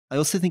I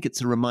also think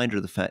it's a reminder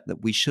of the fact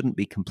that we shouldn't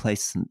be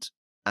complacent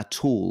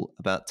at all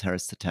about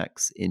terrorist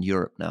attacks in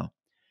Europe now.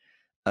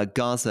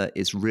 Gaza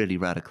is really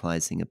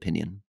radicalizing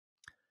opinion.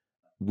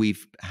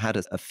 We've had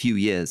a few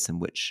years in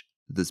which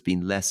there's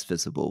been less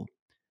visible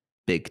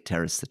big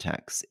terrorist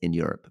attacks in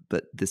Europe,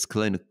 but this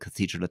Cologne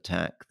Cathedral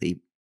attack, the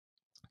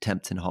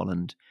attempt in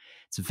Holland,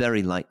 it's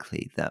very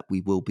likely that we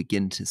will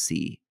begin to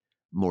see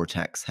more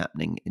attacks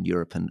happening in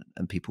Europe,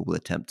 and people will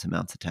attempt to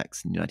mount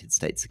attacks in the United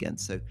States again.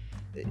 So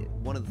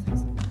one of the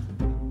things...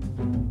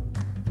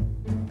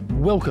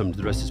 Welcome to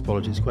the Rest is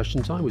Politics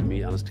Question Time with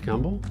me, Alastair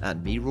Campbell.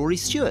 And me, Rory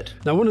Stewart.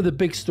 Now, one of the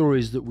big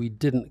stories that we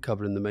didn't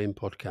cover in the main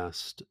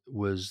podcast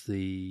was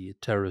the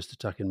terrorist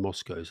attack in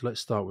Moscow. So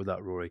let's start with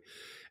that, Rory.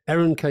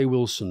 Erin K.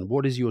 Wilson,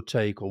 what is your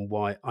take on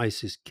why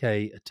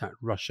ISIS-K attacked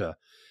Russia?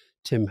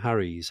 Tim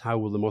Harries, how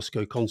will the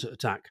Moscow concert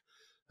attack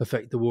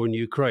affect the war in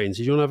Ukraine? So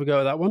do you want to have a go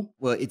at that one?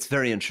 Well, it's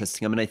very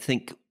interesting. I mean, I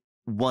think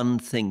one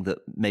thing that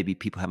maybe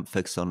people haven't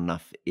focused on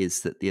enough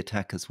is that the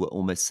attackers were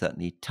almost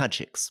certainly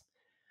Tajiks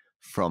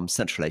from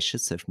Central Asia,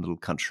 so from a little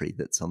country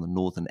that's on the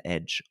northern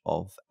edge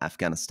of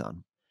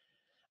Afghanistan.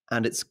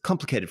 And it's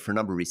complicated for a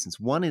number of reasons.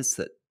 One is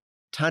that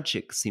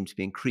Tajiks seem to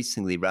be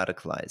increasingly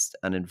radicalized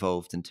and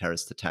involved in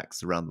terrorist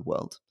attacks around the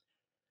world.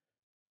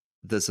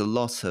 There's a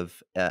lot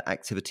of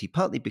activity,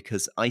 partly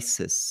because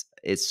ISIS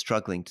is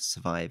struggling to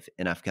survive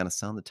in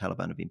Afghanistan. The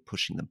Taliban have been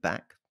pushing them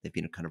back. They've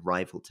been a kind of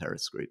rival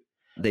terrorist group.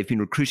 They've been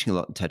recruiting a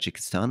lot in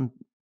Tajikistan.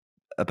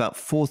 About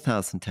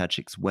 4,000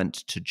 Tajiks went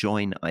to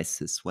join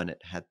ISIS when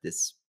it had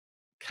this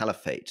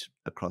caliphate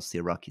across the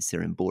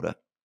Iraqi-Syrian border.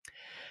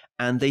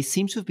 And they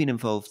seem to have been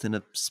involved in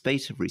a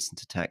spate of recent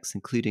attacks,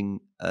 including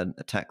an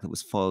attack that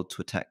was foiled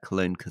to attack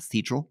Cologne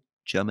Cathedral,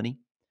 Germany,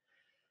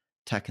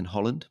 attack in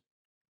Holland,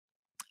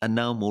 and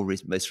now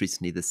most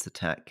recently this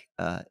attack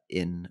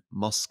in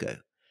Moscow.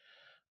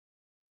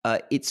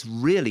 It's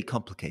really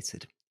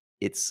complicated.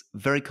 It's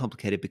very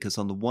complicated because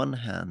on the one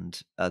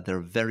hand, there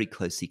are very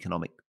close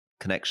economic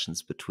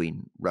connections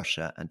between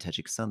Russia and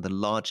Tajikistan. The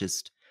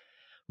largest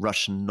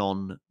Russian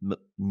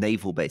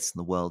non-naval base in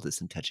the world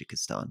is in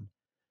Tajikistan.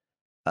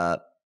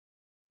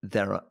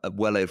 There are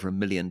well over 1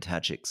 million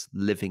Tajiks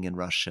living in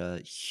Russia,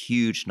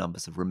 huge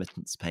numbers of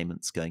remittance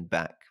payments going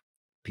back,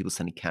 people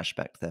sending cash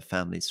back to their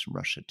families from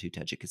Russia to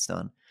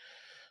Tajikistan.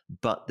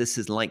 But this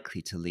is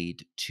likely to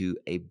lead to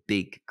a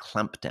big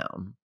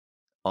clampdown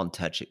on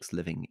Tajiks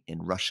living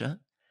in Russia.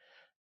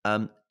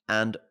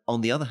 And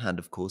on the other hand,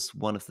 of course,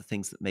 one of the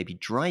things that may be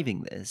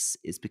driving this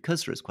is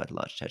because there is quite a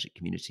large Tajik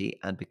community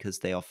and because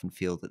they often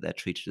feel that they're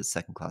treated as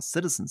second-class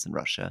citizens in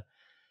Russia,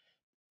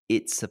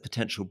 it's a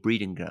potential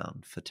breeding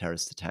ground for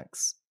terrorist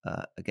attacks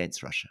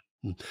against Russia.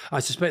 I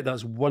suspect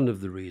that's one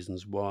of the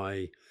reasons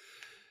why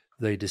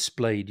they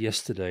displayed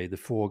yesterday the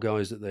 4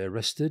 guys that they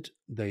arrested.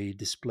 They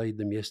displayed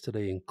them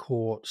yesterday in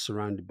court,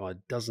 surrounded by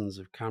dozens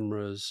of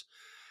cameras,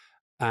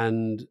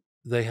 and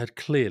they had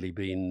clearly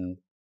been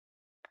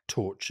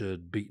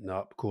tortured, beaten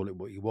up, call it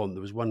what you want.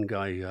 There was one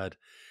guy who had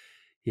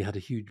a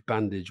huge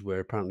bandage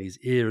where apparently his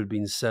ear had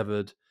been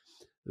severed.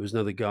 There was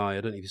another guy,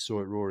 I don't know if you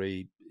saw it,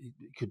 Rory,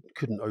 he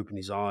couldn't open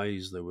his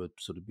eyes. There were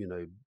sort of,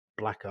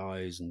 black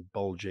eyes and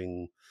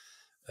bulging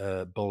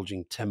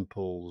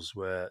temples.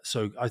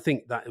 So I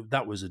think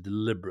that was a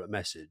deliberate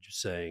message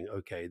saying,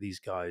 okay, these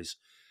guys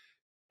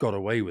got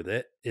away with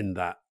it in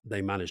that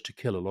they managed to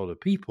kill a lot of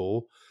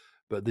people,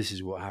 but this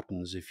is what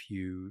happens if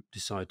you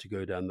decide to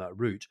go down that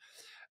route.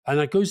 And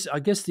I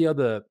guess the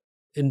other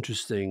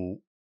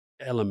interesting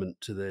element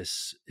to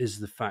this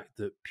is the fact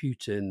that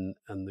Putin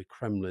and the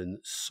Kremlin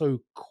so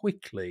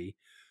quickly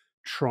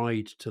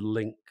tried to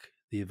link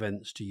the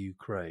events to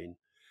Ukraine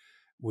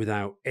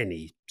without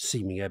any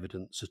seeming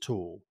evidence at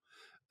all.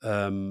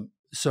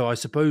 So I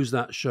suppose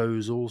that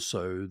shows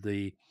also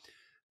the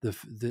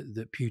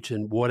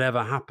Putin,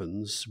 whatever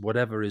happens,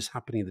 whatever is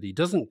happening that he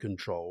doesn't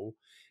control,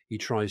 he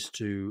tries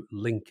to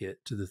link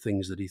it to the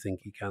things that he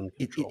thinks he can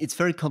control. It's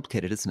very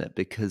complicated, isn't it?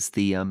 Because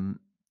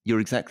you're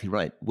exactly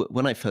right.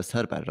 When I first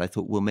heard about it, I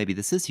thought, well, maybe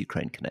this is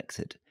Ukraine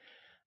connected.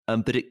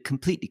 But it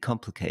completely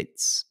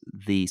complicates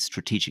the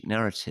strategic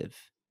narrative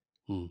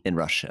in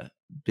Russia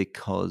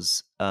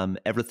because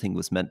everything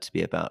was meant to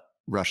be about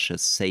Russia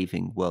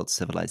saving world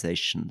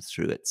civilization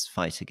through its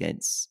fight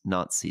against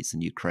Nazis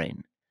in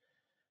Ukraine.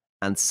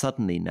 And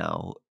suddenly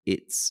now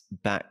it's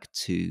back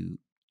to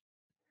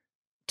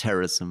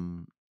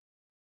terrorism,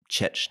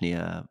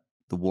 Chechnya,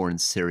 the war in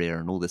Syria,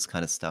 and all this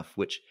kind of stuff,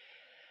 which,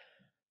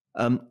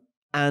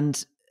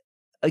 and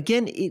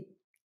again,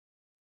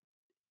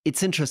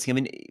 it's interesting. I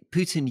mean,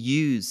 Putin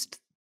used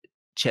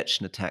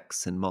Chechen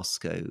attacks in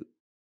Moscow,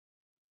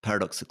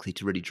 paradoxically,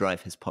 to really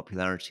drive his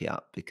popularity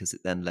up because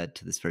it then led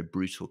to this very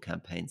brutal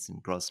campaigns in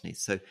Grozny.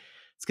 So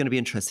it's going to be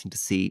interesting to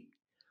see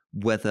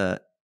whether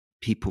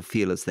people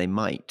feel as they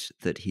might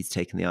that he's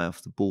taken the eye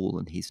off the ball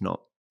and he's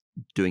not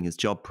doing his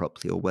job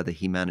properly, or whether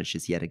he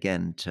manages yet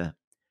again to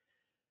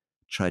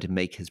try to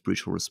make his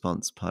brutal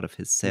response part of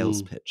his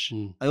sales pitch.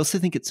 I also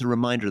think it's a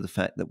reminder of the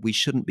fact that we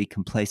shouldn't be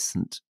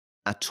complacent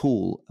at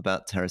all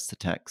about terrorist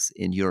attacks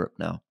in Europe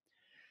now.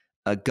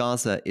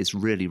 Gaza is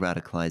really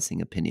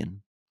radicalizing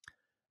opinion.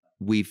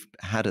 We've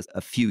had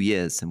a few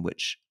years in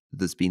which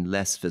there's been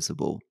less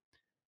visible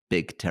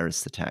big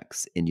terrorist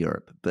attacks in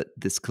Europe, but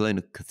this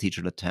Cologne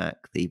Cathedral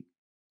attack, the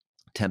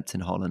attempt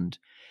in Holland,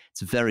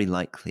 it's very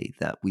likely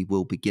that we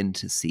will begin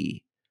to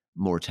see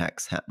more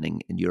attacks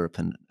happening in Europe,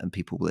 and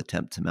people will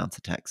attempt to mount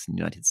attacks in the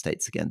United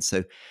States again.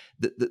 So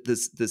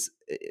there's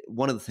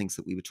one of the things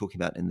that we were talking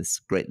about in this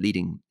great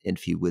leading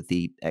interview with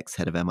the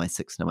ex-head of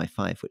MI6 and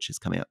MI5, which is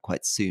coming out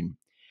quite soon.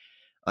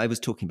 I was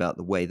talking about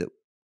the way that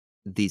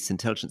these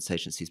intelligence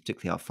agencies,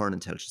 particularly our foreign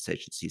intelligence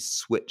agencies,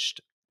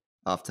 switched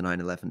after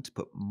 9/11 to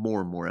put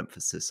more and more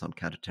emphasis on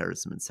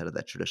counterterrorism instead of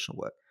their traditional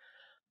work.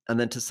 And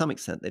then to some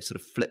extent, they've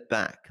sort of flipped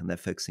back and they're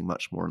focusing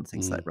much more on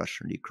things like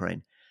Russia and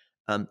Ukraine.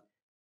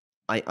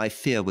 I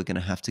fear we're going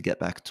to have to get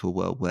back to a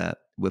world where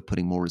we're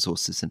putting more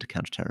resources into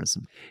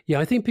counterterrorism. Yeah,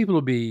 I think people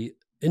will be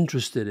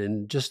interested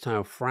in just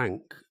how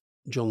frank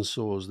John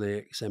Soares, the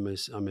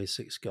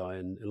ex-MI6 guy,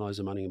 and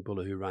Eliza Manning and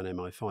Buller, who ran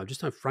MI5,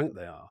 just how frank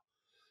they are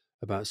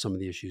about some of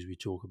the issues we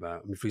talk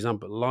about. I mean, for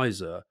example,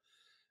 Eliza,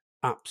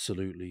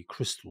 absolutely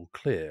crystal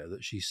clear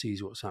that she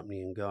sees what's happening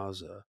in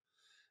Gaza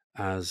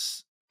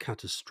as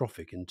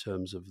catastrophic in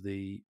terms of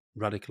the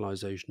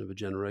radicalization of a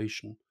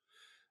generation,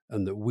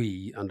 and that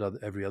we and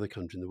every other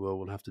country in the world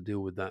will have to deal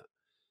with that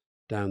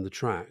down the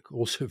track.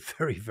 Also,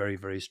 very, very,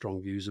 very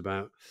strong views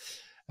about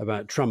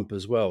Trump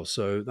as well.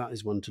 So that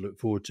is one to look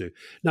forward to.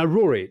 Now,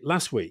 Rory,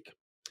 last week,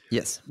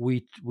 yes,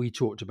 we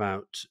talked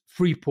about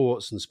free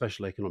ports and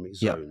special economic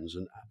zones.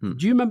 Yeah. And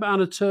do you remember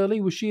Anna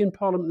Turley? Was she in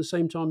Parliament at the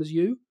same time as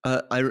you?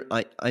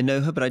 I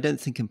know her, but I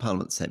don't think in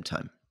Parliament at the same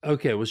time.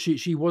 Okay, well,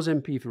 she was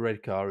MP for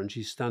Redcar, and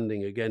she's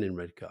standing again in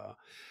Redcar.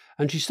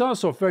 And she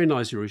starts off very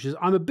nicely, Rory. She says,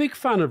 I'm a big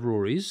fan of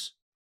Rory's,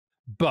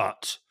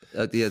 but...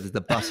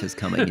 the but is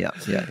coming, yeah.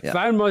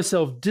 Found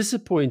myself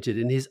disappointed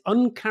in his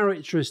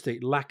uncharacteristic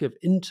lack of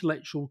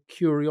intellectual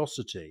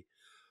curiosity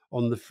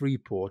on the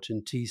Freeport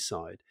in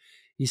Teesside.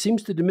 He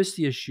seems to dismiss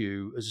the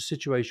issue as a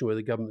situation where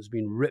the government's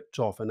been ripped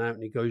off and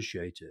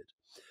out-negotiated.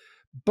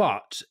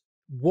 But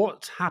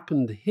what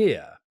happened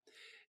here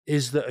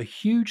is that a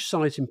huge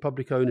site in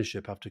public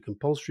ownership after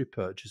compulsory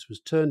purchase was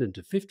turned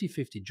into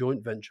 50-50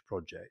 joint venture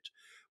project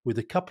with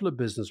a couple of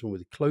businessmen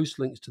with close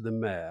links to the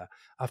mayor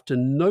after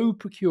no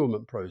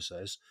procurement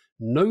process,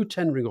 no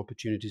tendering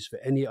opportunities for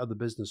any other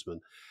businessman.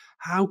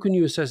 How can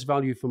you assess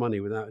value for money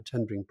without a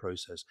tendering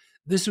process?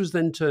 This was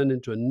then turned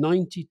into a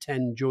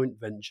 90-10 joint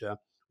venture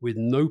with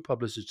no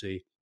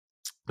publicity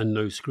and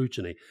no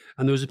scrutiny.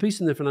 And there was a piece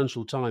in the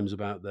Financial Times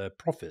about their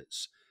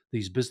profits,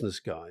 these business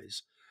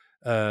guys,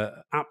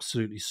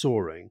 absolutely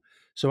soaring.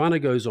 So Anna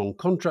goes on,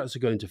 contracts are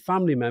going to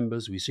family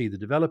members. We see the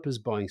developers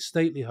buying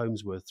stately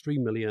homes worth $3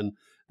 million,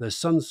 their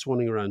sons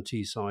swanning around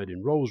Teesside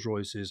in Rolls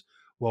Royces,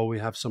 while we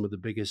have some of the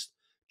biggest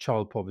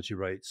child poverty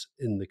rates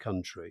in the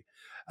country.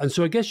 And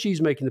so I guess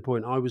she's making the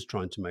point I was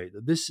trying to make,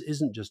 that this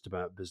isn't just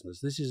about business.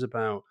 This is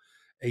about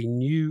a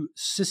new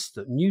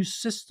system, new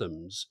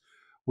systems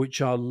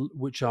which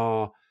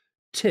are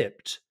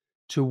tipped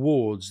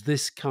towards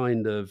this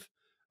kind of,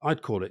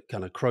 I'd call it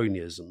kind of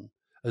cronyism,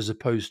 as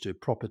opposed to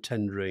proper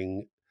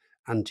tendering,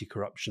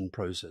 anti-corruption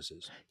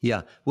processes.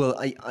 Yeah,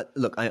 well,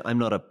 I'm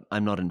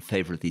not in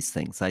favor of these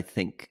things. I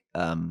think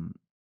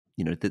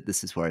that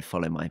this is where I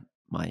follow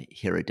my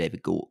hero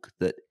David Gork.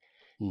 That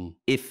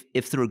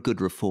if there are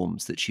good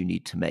reforms that you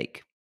need to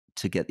make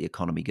to get the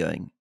economy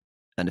going,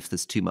 and if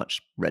there's too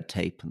much red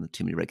tape and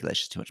too many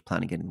regulations, too much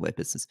planning getting in the way of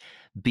business,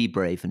 be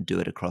brave and do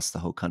it across the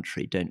whole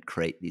country. Don't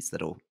create these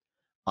little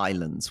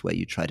islands where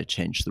you try to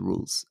change the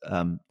rules.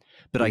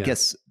 But I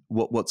guess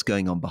what's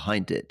going on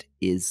behind it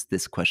is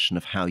this question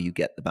of how you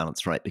get the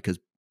balance right. Because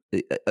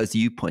as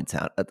you point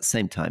out, at the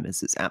same time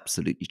as it's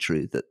absolutely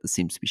true that there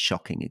seems to be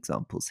shocking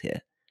examples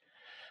here,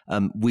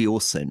 we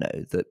also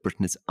know that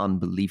Britain is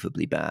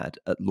unbelievably bad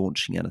at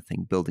launching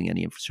anything, building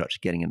any infrastructure,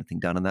 getting anything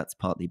done. And that's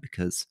partly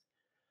because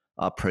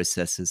our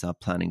processes, our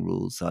planning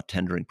rules, our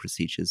tendering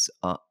procedures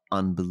are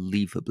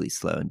unbelievably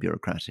slow and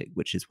bureaucratic,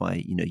 which is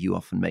why, you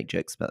often make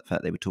jokes about the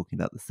fact they were talking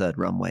about the third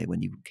runway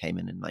when you came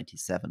in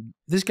 97.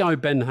 This guy,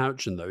 Ben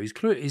Houchen, though, he's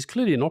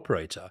clearly an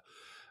operator.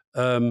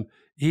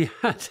 He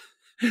had,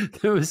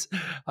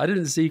 I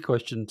didn't see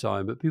Question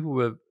Time, but people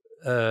were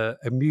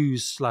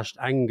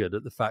amused/angered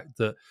at the fact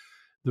that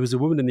there was a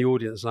woman in the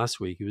audience last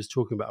week who was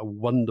talking about a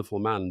wonderful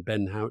man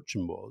Ben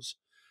Houchen was.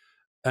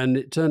 And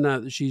it turned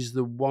out that she's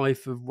the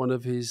wife of one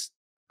of his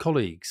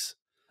colleagues.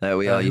 There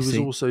we are. Who was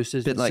also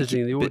sitting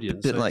in the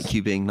audience. Bit like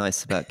you being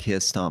nice about Keir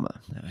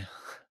Starmer.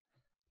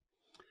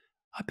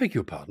 I beg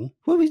your pardon?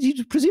 Well,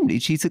 presumably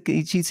she's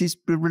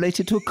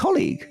related to a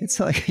colleague. It's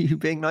like you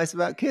being nice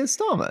about Keir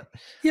Starmer.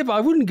 Yeah, but I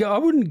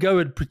wouldn't go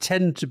and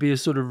pretend to be a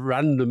sort of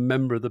random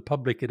member of the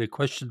public in a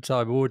Question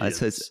Time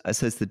audience. I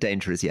suppose the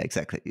danger is,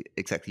 exactly.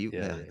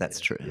 That's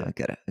true. Yeah. I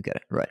get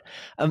it. Right.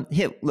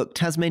 Here, look,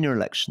 Tasmania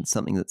election,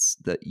 something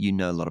that you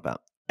know a lot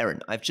about.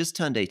 Erin, I've just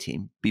turned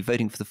 18, be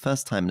voting for the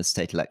first time in a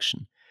state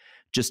election,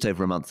 just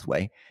over a month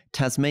away.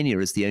 Tasmania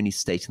is the only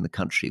state in the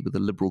country with a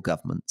Liberal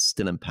government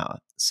still in power,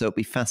 so it'll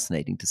be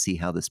fascinating to see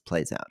how this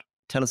plays out.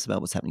 Tell us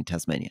about what's happening in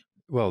Tasmania.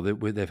 Well,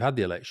 they've had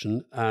the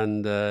election,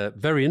 and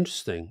very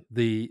interesting.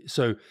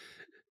 So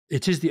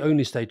it is the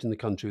only state in the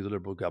country with a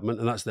Liberal government,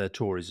 and that's their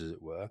Tories, as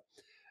it were.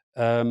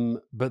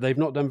 But they've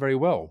not done very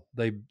well.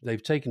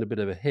 They've taken a bit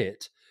of a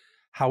hit.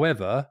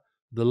 However,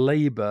 the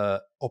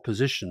Labour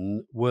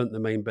opposition weren't the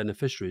main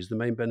beneficiaries. The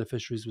main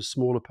beneficiaries were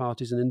smaller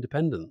parties and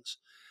independents.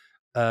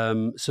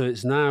 So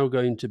it's now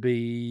going to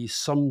be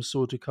some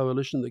sort of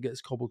coalition that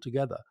gets cobbled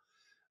together.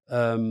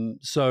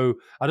 So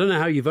I don't know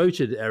how you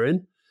voted,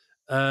 Erin,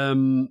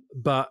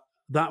 but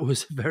that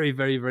was a very,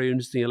 very, very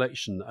interesting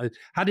election.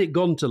 Had it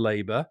gone to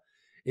Labour,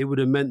 it would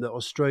have meant that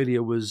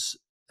Australia was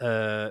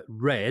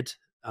red,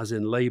 as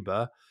in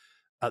Labour,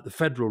 at the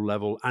federal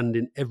level and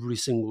in every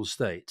single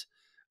state,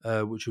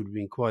 which would have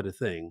been quite a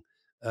thing.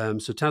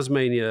 So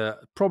Tasmania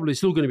probably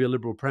still going to be a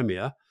Liberal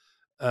premier,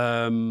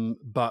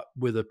 but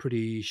with a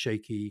pretty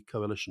shaky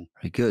coalition.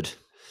 Very good.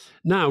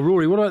 Now,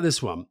 Rory, what about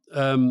this one?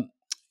 I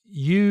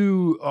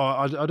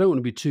don't want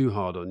to be too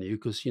hard on you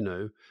because,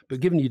 but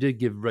given you did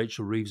give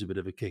Rachel Reeves a bit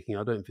of a kicking,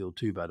 I don't feel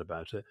too bad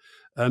about it.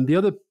 The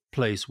other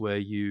place where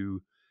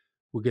you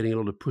were getting a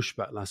lot of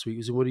pushback last week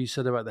was in what you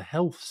said about the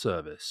health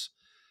service.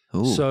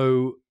 Ooh.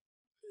 So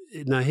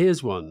now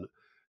here's one.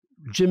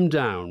 Jim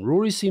Down.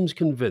 Rory seems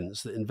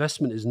convinced that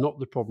investment is not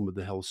the problem with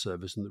the health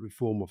service and that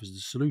reform offers the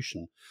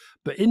solution.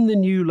 But in the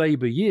new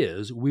Labour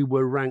years, we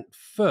were ranked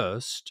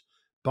first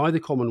by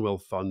the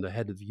Commonwealth Fund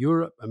ahead of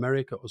Europe,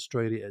 America,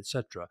 Australia,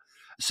 etc.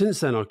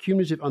 Since then, our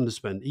cumulative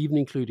underspend, even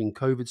including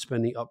COVID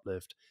spending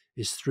uplift,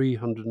 is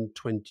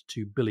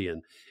 322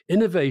 billion.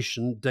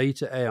 Innovation,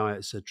 data, AI,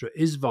 etc.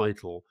 is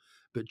vital,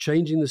 but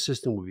changing the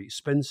system will be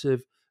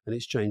expensive and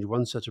exchange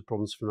one set of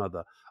problems for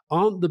another.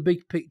 Aren't the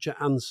big picture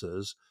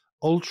answers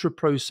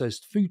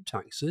ultra-processed food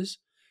taxes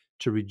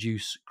to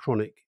reduce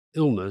chronic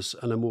illness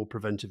and a more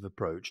preventive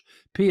approach?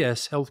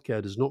 P.S.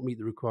 Healthcare does not meet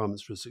the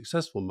requirements for a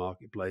successful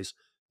marketplace,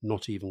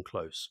 not even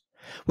close.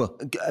 Well,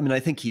 I mean, I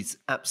think he's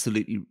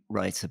absolutely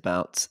right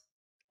about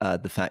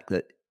the fact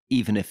that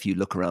even if you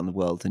look around the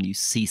world and you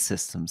see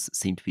systems that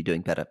seem to be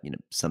doing better,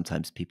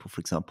 sometimes people,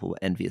 for example, are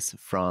envious of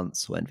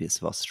France or envious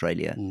of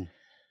Australia.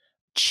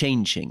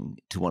 Changing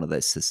to one of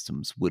those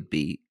systems would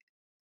be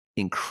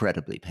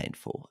incredibly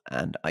painful.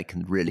 And I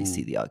can really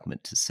see the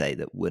argument to say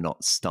that we're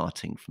not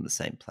starting from the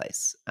same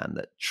place and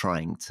that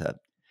trying to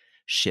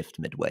shift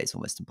midway is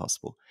almost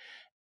impossible.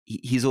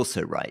 He's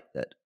also right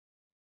that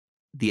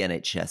the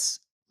NHS,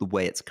 the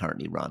way it's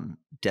currently run,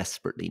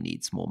 desperately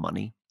needs more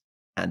money,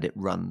 and it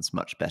runs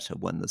much better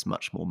when there's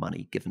much more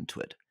money given to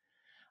it.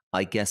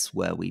 I guess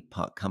where we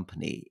part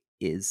company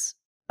is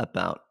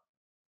about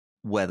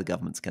where the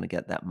government's going to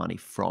get that money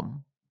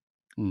from.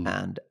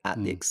 And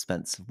at the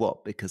expense of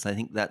what? Because I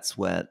think that's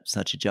where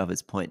Sajid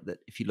Javid's point that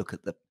if you look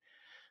at the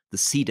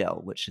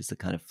CDEL, which is the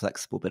kind of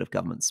flexible bit of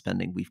government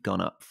spending, we've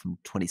gone up from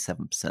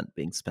 27%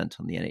 being spent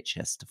on the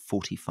NHS to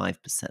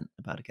 45%,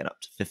 about to get up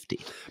to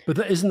 50%.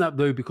 But isn't that,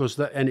 though, because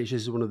that NHS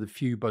is one of the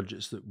few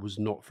budgets that was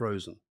not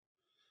frozen?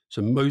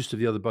 So most of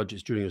the other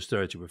budgets during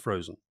austerity were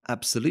frozen.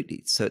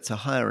 Absolutely. So it's a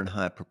higher and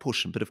higher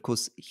proportion. But of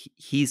course,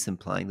 he's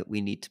implying that we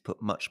need to put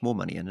much more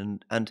money in.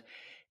 And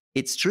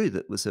it's true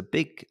that was a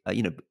big,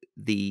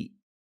 the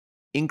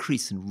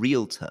increase in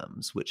real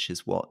terms, which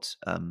is what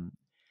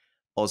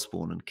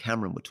Osborne and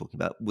Cameron were talking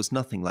about, was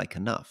nothing like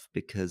enough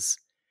because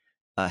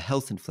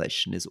health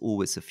inflation is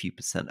always a few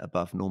percent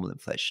above normal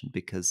inflation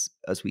because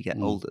as we get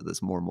older,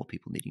 there's more and more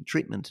people needing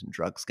treatment and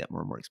drugs get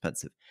more and more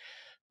expensive.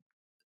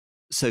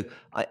 So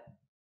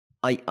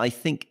I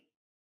think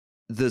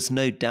there's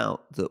no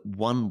doubt that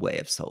one way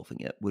of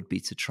solving it would be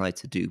to try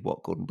to do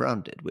what Gordon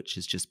Brown did, which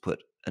is just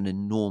put an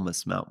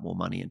enormous amount more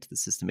money into the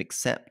system,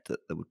 except that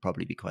there would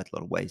probably be quite a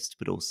lot of waste,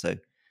 but also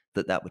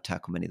that would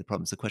tackle many of the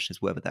problems. The question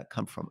is, where would that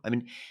come from? I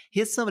mean,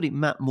 here's somebody,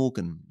 Matt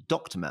Morgan,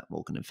 Dr. Matt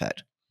Morgan, in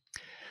fact.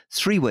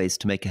 3 ways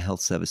to make a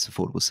health service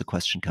affordable is a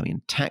question coming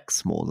in.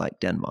 Tax more like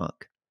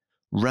Denmark,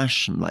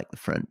 ration like the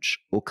French,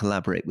 or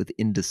collaborate with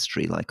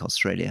industry like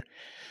Australia.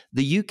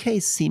 The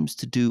UK seems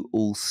to do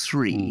all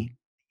 3.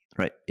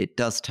 Right, it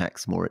does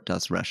tax more, it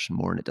does ration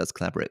more, and it does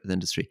collaborate with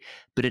industry,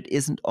 but it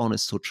isn't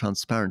honest or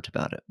transparent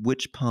about it.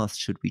 Which path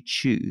should we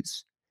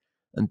choose?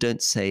 And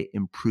don't say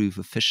improve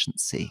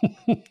efficiency.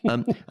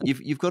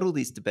 You've got all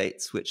these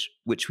debates, which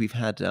we've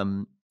had.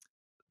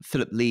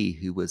 Philip Lee,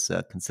 who was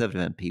a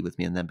Conservative MP with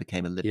me and then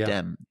became a Lib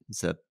Dem,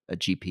 is a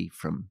GP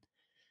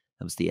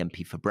that was the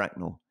MP for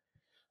Bracknell.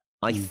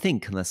 I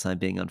think, unless I'm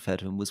being unfair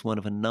to him, was one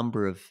of a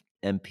number of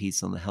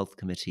MPs on the Health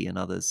Committee and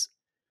others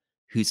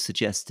who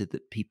suggested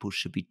that people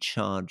should be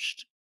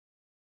charged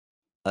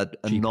a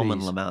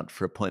nominal amount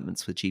for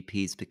appointments with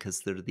GPs because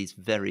there are these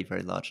very,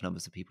 very large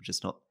numbers of people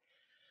just not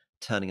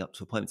turning up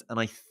to appointments. And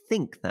I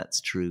think that's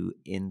true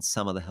in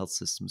some of the health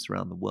systems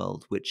around the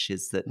world, which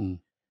is that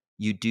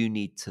you do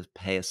need to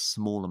pay a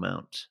small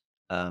amount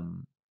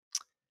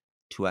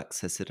to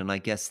access it. And I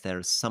guess their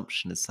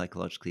assumption is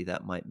psychologically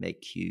that might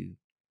make you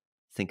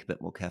think a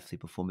bit more carefully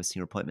before missing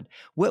your appointment.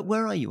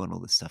 Where are you on all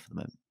this stuff at the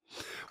moment?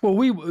 Well,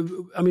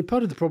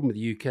 part of the problem with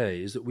the UK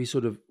is that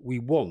we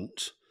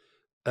want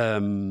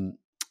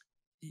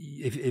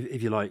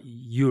if you like,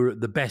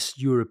 the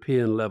best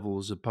European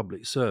levels of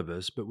public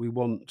service, but we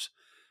want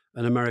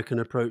an American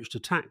approach to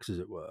tax, as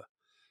it were.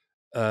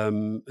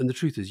 And the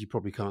truth is, you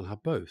probably can't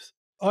have both.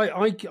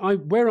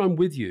 Where I'm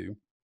with you,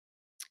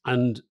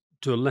 and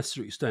to a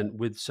lesser extent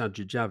with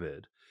Sajid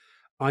Javid,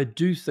 I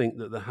do think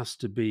that there has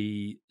to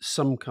be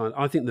some kind.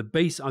 I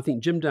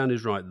think Jim Down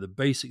is right. The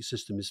basic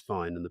system is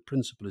fine and the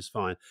principle is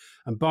fine.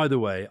 And by the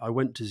way,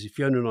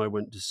 Fiona and I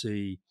went to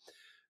see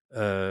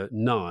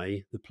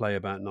Nye, the play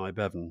about Nye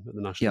Bevan at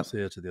the National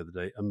Theatre the other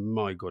day, and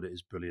my God, it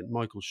is brilliant.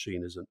 Michael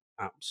Sheen is an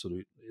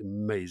absolute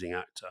amazing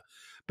actor,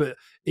 but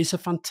it's a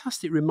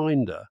fantastic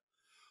reminder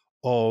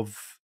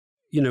of,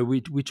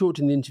 we talked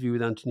in the interview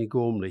with Anthony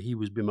Gormley. He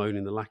was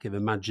bemoaning the lack of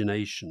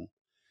imagination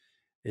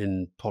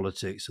in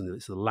politics, and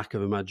it's the lack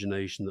of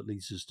imagination that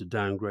leads us to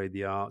downgrade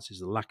the arts.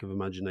 It's the lack of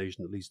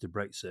imagination that leads to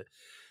Brexit.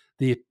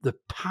 The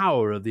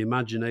power of the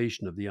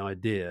imagination of the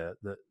idea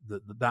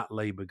that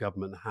Labour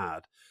government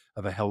had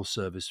of a health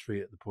service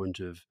free at the point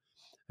of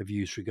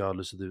use,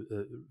 regardless of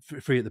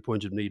free at the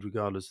point of need,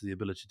 regardless of the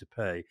ability to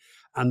pay,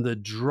 and the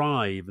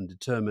drive and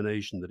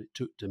determination that it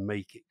took to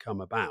make it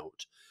come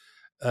about.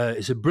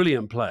 It's a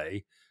brilliant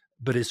play,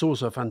 but it's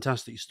also a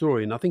fantastic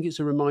story. And I think it's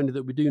a reminder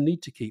that we do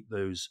need to keep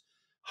those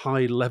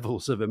high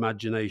levels of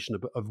imagination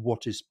of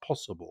what is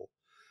possible.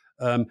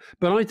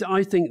 But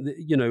I think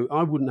that,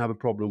 I wouldn't have a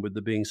problem with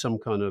there being some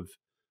kind of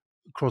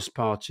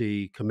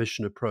cross-party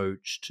commission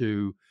approach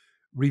to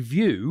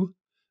review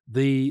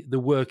the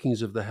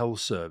workings of the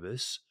health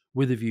service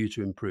with a view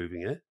to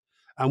improving it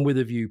and with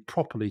a view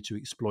properly to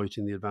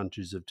exploiting the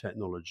advantages of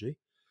technology.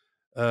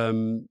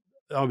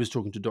 I was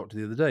talking to a doctor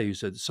the other day who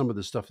said some of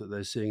the stuff that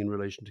they're seeing in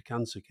relation to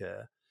cancer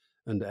care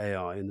and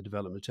AI and the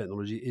development of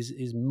technology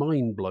is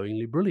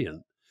mind-blowingly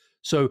brilliant.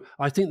 So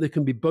I think there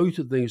can be both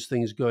of those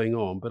things going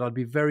on, but I'd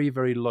be very,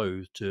 very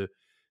loath to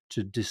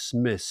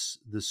dismiss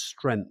the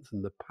strength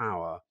and the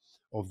power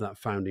of that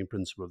founding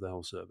principle of the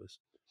health service.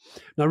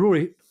 Now,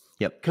 Rory,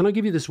 can I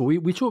give you this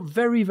one? We talked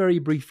very, very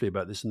briefly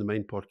about this in the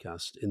main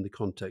podcast in the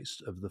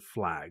context of the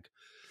flag.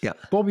 Yeah.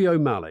 Bobby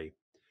O'Malley.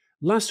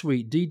 Last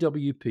week,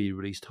 DWP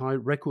released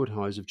record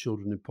highs of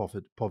children in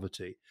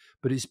poverty,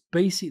 but it's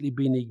basically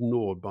been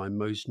ignored by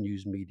most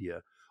news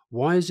media.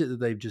 Why is it that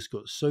they've just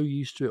got so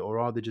used to it, or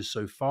are they just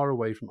so far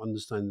away from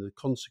understanding the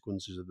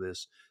consequences of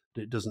this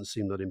that it doesn't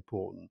seem that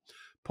important?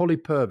 Polly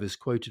Purvis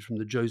quoted from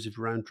the Joseph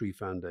Rowntree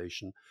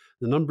Foundation,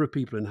 the number of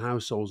people in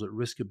households at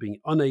risk of being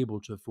unable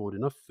to afford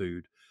enough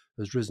food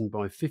has risen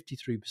by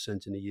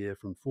 53% in a year,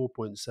 from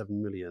 4.7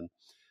 million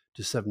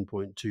to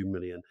 7.2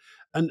 million.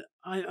 And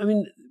I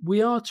mean,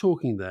 we're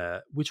talking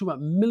about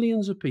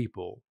millions of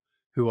people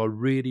who are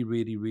really,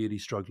 really, really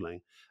struggling.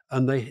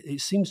 And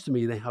it seems to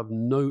me they have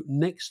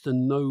next to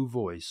no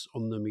voice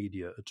on the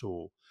media at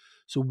all.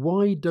 So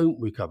why don't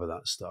we cover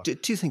that stuff?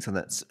 Two things on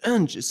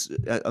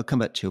that. I'll come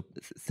back to your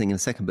thing in a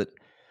second, but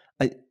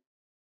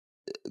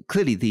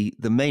clearly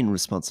the main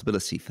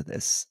responsibility for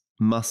this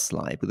must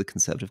lie with the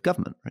Conservative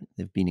government. Right?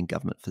 They've been in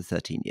government for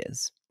 13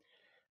 years.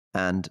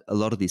 And a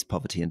lot of these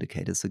poverty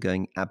indicators are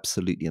going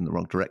absolutely in the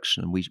wrong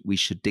direction. And we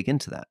should dig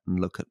into that and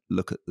look at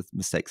the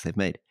mistakes they've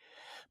made.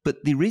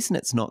 But the reason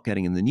it's not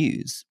getting in the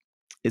news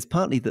is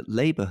partly that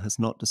Labour has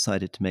not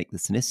decided to make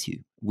this an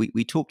issue.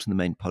 We talked in the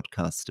main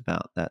podcast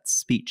about that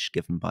speech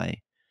given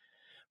by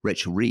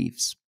Rachel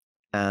Reeves,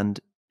 and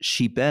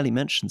she barely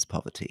mentions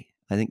poverty.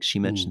 I think she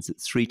mentions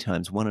it 3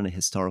 times, one in a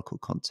historical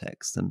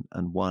context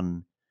and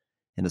one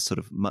in a sort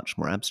of much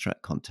more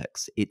abstract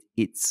context.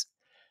 It's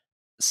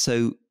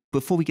so.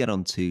 Before we get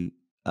on to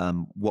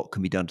what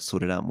can be done to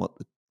sort it out and what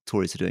the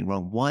Tories are doing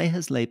wrong, why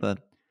has Labour,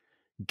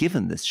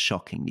 given this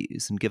shocking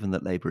news and given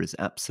that Labour is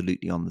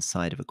absolutely on the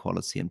side of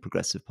equality and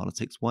progressive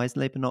politics, why has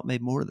Labour not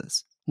made more of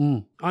this?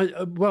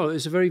 Well,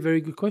 it's a very, very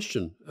good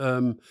question.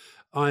 I'm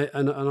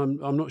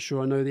not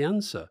sure I know the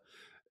answer.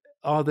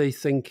 Are they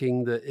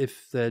thinking that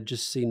if they're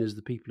just seen as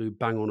the people who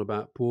bang on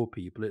about poor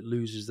people, it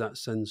loses that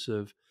sense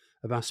of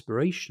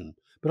aspiration?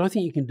 But I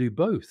think you can do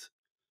both.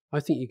 I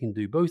think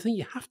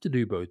you have to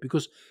do both,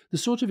 because the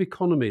sort of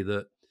economy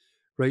that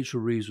Rachel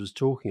Reeves was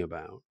talking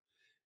about,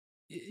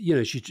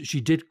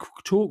 she did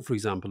talk, for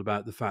example,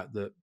 about the fact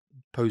that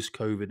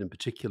post-COVID in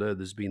particular,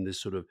 there's been this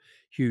sort of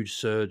huge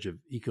surge of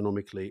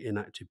economically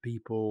inactive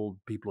people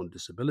on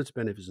disability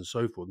benefits and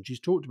so forth. And she's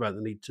talked about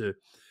the need to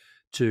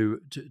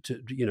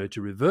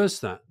reverse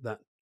that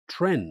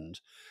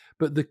trend.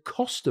 But the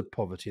cost of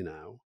poverty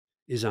now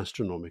is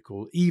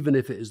astronomical, even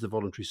if it is the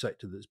voluntary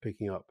sector that's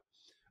picking up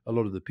a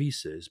lot of the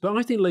pieces. But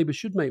I think Labour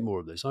should make more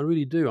of this. I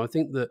really do. I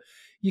think that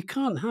you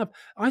can't have.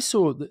 I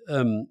saw that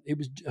there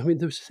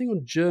was a thing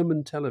on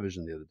German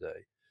television the other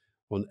day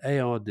on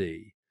ARD.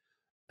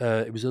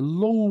 It was a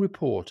long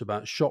report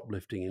about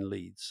shoplifting in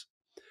Leeds,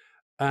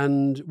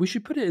 and we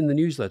should put it in the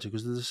newsletter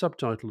because there's a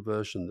subtitle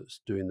version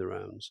that's doing the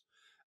rounds.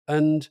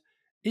 And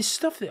it's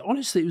stuff that,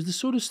 honestly, it was the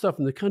sort of stuff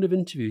and the kind of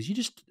interviews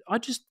I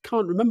just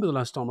can't remember the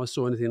last time I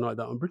saw anything like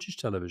that on British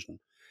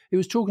television. It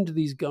was talking to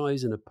these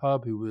guys in a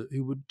pub who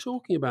were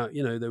talking about,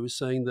 they were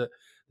saying that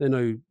They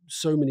know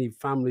so many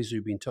families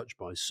who've been touched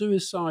by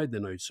suicide. They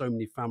know so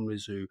many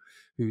families who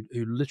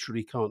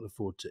literally can't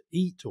afford to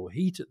eat or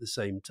heat at the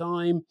same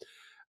time.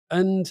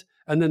 And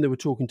then they were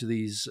talking to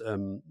these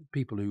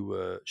people who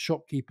were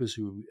shopkeepers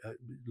who were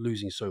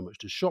losing so much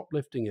to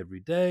shoplifting every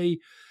day.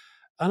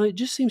 And it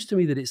just seems to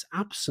me that it's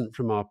absent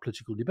from our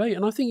political debate.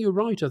 And I think you're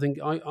right. I think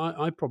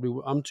I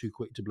probably, I'm too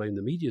quick to blame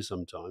the media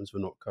sometimes for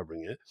not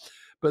covering it,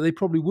 but they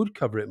probably would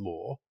cover it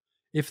more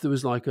if there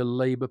was like a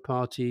Labour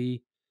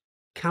Party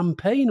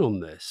campaign on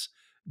this.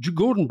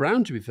 Gordon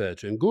Brown, to be fair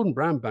to him, Gordon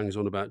Brown bangs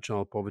on about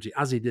child poverty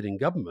as he did in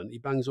government. He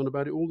bangs on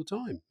about it all the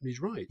time. He's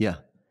right. Yeah.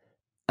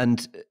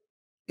 And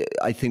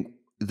I think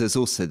there's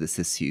also this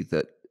issue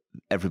that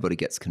everybody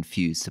gets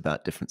confused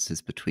about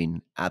differences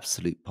between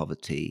absolute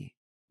poverty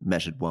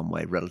measured one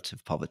way,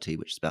 relative poverty,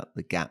 which is about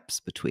the gaps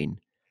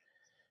between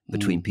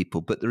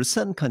people. But there are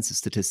certain kinds of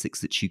statistics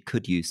that you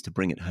could use to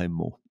bring it home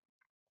more.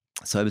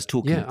 So I was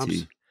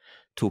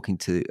talking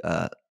to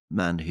a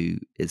man who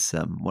is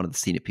one of the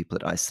senior people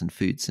at Iceland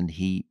Foods, and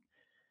he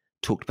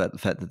talked about the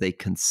fact that they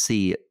can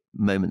see at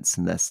moments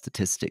in their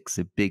statistics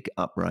a big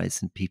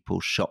uprise in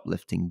people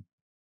shoplifting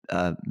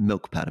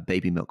milk powder,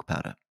 baby milk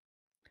powder.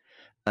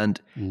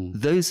 And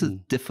those are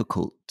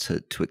difficult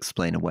to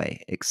explain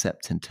away,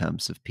 except in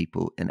terms of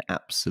people in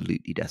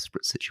absolutely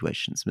desperate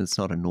situations. I mean, it's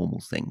not a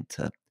normal thing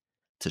to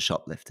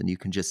shoplift, and you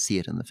can just see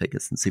it in the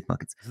figures in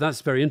supermarkets.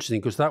 That's very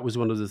interesting, because that was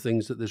one of the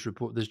things that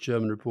this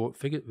German report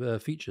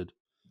featured,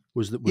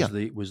 was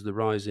the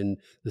rise in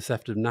the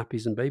theft of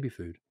nappies and baby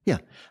food. Yeah,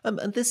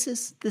 and this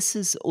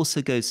is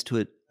also goes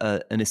to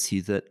an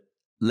issue that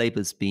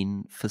Labour's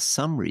been, for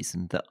some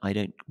reason that I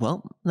don't,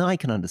 well, no, I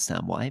can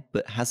understand why,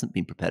 but hasn't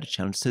been prepared to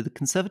challenge. So the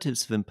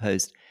Conservatives have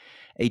imposed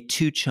a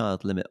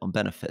 2-child limit on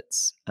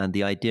benefits, and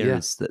the idea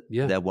is that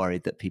they're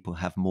worried that people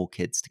have more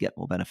kids to get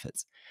more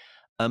benefits.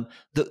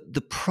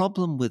 The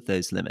problem with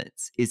those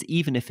limits is,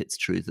 even if it's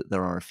true that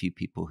there are a few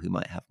people who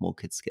might have more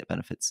kids to get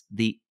benefits,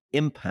 the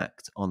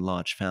impact on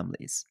large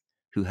families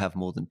who have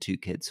more than 2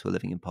 kids who are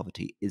living in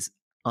poverty is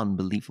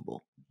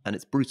unbelievable, and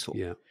it's brutal.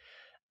 Yeah.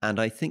 And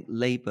I think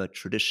Labour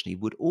traditionally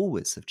would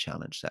always have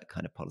challenged that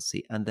kind of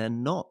policy, and they're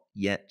not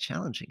yet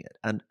challenging it.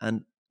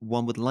 And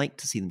one would like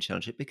to see them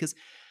challenge it, because,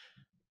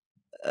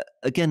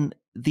 again,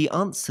 the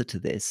answer to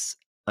this,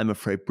 I'm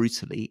afraid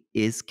brutally,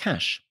 is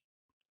cash.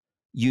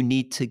 You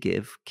need to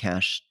give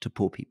cash to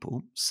poor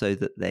people so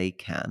that they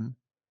can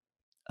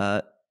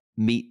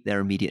meet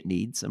their immediate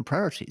needs and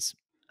priorities.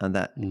 And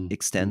that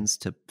extends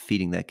to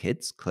feeding their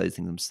kids,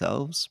 clothing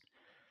themselves,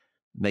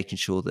 making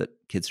sure that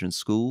kids are in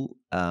school.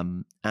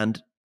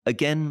 And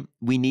again,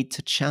 we need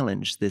to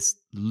challenge this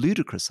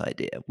ludicrous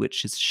idea,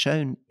 which is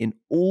shown in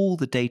all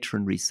the data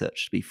and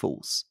research to be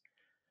false,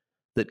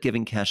 that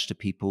giving cash to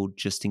people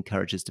just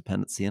encourages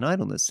dependency and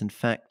idleness. In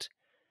fact,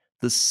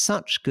 there's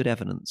such good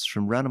evidence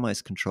from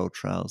randomized controlled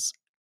trials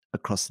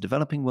across the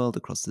developing world,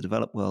 across the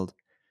developed world,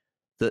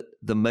 that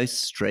the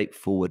most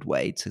straightforward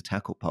way to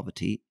tackle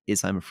poverty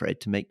is, I'm afraid,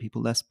 to make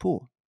people less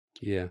poor.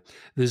 Yeah.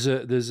 There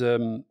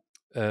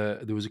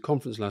was a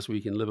conference last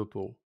week in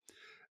Liverpool,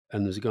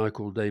 and there's a guy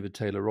called David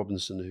Taylor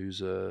Robinson,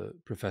 who's a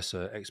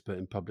professor, expert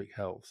in public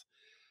health.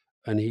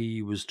 And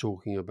he was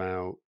talking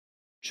about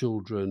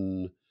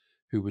children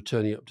who were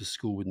turning up to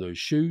school with no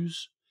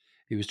shoes.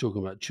 He was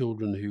talking about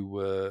children who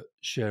were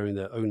sharing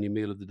their only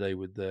meal of the day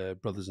with their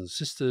brothers and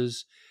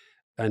sisters.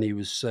 And he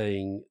was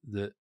saying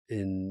that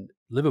in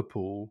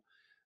Liverpool,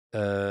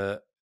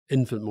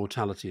 infant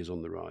mortality is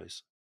on the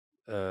rise.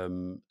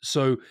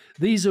 So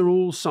these are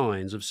all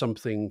signs of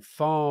something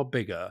far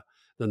bigger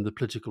than the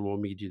political or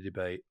media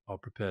debate are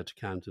prepared to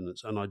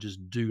countenance. And I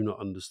just do not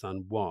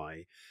understand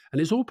why.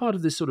 And it's all part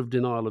of this sort of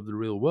denial of the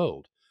real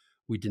world.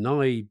 We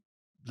deny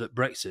that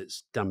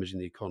Brexit's damaging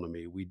the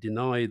economy. We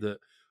deny that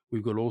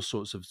we've got all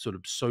sorts of sort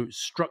of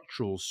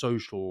structural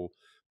social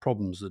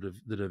problems that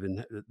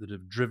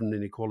have driven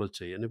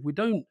inequality. And if we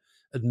don't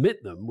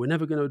admit them, we're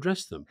never going to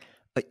address them.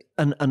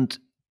 And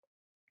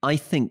I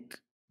think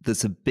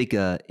there's a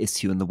bigger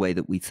issue in the way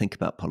that we think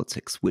about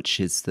politics, which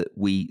is that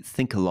we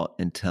think a lot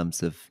in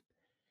terms of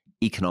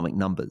economic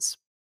numbers,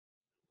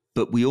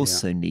 but we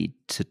also need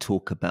to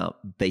talk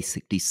about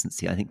basic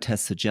decency. I think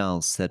Tessa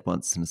Giles said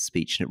once in a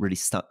speech, and it really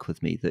stuck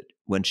with me, that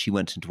when she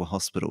went into a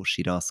hospital,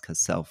 she'd ask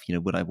herself,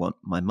 would I want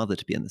my mother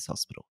to be in this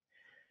hospital?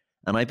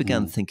 And I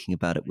began thinking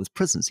about it with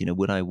prisons.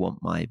 Would I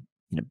want my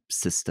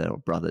sister or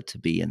brother to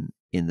be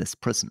in this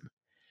prison?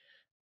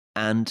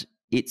 And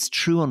it's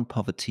true on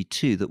poverty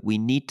too, that we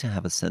need to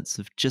have a sense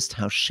of just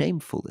how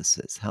shameful this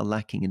is, how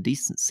lacking in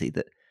decency,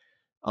 that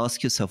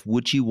ask yourself,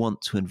 would you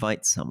want to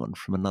invite someone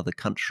from another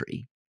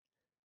country?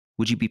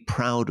 Would you be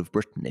proud of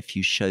Britain if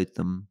you showed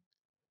them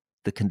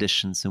the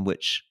conditions in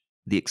which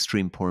the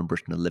extreme poor in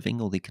Britain are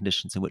living, or the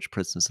conditions in which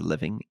prisoners are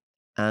living?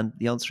 And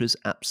the answer is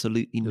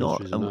absolutely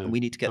not. And we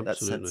need to get that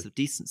sense of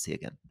decency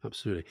again.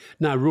 Absolutely.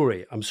 Now,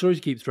 Rory, I'm sorry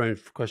to keep throwing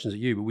questions at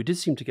you, but we did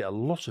seem to get a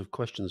lot of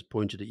questions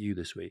pointed at you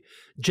this week.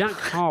 Jack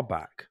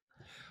Harback.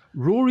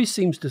 Rory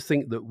seems to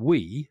think that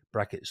we,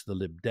 brackets the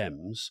Lib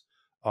Dems,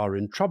 are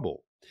in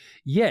trouble.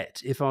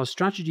 Yet, if our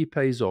strategy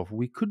pays off,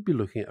 we could be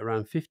looking at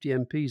around 50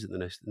 MPs at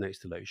the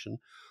next election.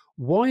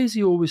 Why is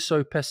he always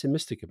so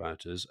pessimistic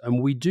about us?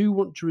 And we do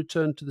want to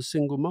return to the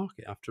single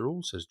market after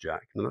all, says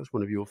Jack. And that's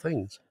one of your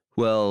things.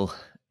 Well,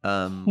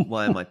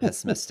 why am I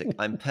pessimistic?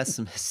 I'm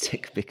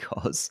pessimistic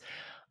because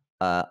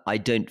I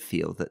don't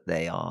feel that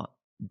they are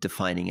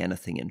defining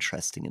anything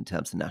interesting in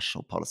terms of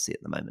national policy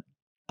at the moment.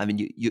 I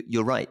mean,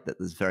 you're right that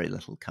there's very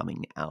little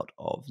coming out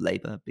of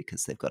Labour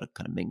because they've got a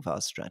kind of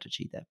Ming-Vast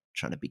strategy. They're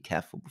trying to be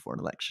careful before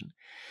an election.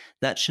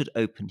 That should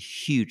open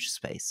huge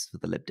space for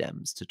the Lib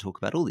Dems to talk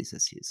about all these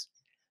issues,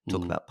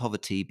 talk about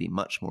poverty, be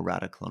much more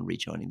radical on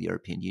rejoining the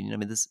European Union. I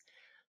mean,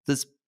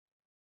 there's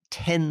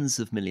tens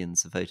of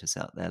millions of voters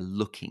out there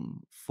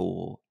looking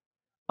for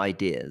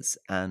ideas,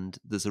 and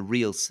there's a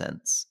real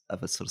sense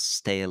of a sort of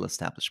stale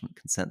establishment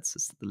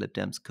consensus that the Lib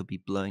Dems could be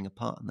blowing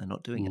apart, and they're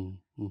not doing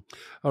it.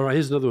 All right,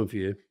 here's another one for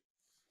you.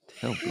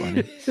 Oh,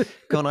 blimey.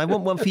 Go on, I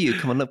want one for you.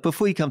 Come on, look,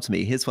 before you come to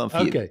me, here's one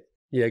for you. Okay,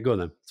 yeah, go on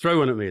then. Throw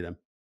one at me then.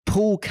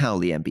 Paul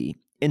Cowley, MB.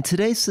 In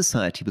today's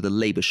society with a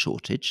labour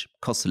shortage,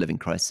 cost of living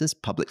crisis,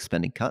 public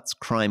spending cuts,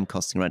 crime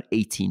costing around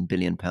 £18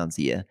 billion a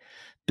year,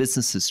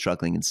 businesses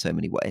struggling in so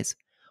many ways,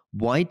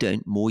 why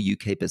don't more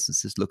UK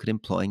businesses look at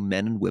employing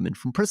men and women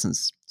from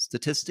prisons?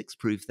 Statistics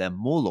prove they're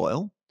more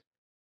loyal,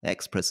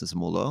 ex-prisoners are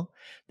more loyal,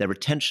 their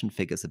retention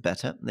figures are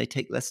better, and they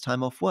take less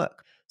time off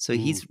work. So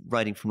he's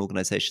writing from an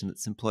organisation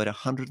that's employed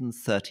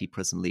 130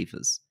 prison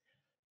leavers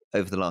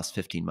over the last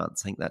 15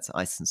 months. I think that's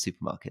ICE and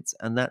supermarkets,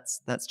 and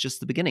that's just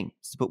the beginning.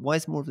 But why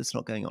is more of this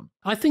not going on?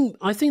 I think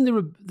there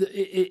are.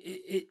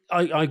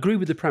 I agree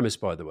with the premise,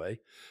 by the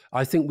way.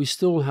 I think we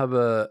still have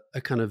a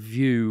kind of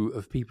view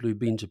of people who've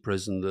been to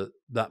prison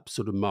that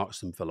sort of marks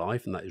them for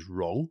life, and that is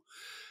wrong.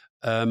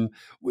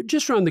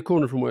 Just around the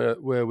corner from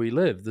where we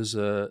live, there's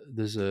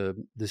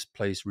this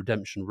place,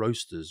 Redemption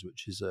Roasters,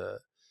 which is a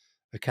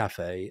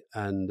cafe,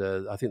 and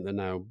I think they're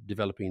now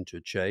developing into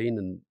a chain,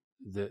 and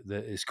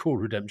it's called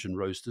Redemption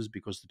Roasters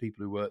because the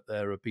people who work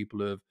there are people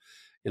who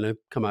have,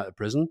 come out of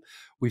prison.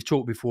 We've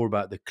talked before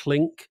about the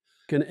Clink,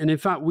 and in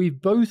fact,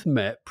 we've both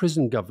met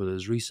prison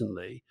governors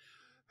recently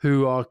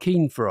who are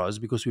keen for us,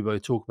 because we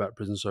both talk about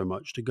prison so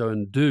much, to go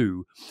and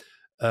do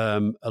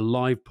a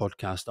live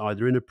podcast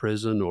either in a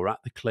prison or at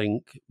the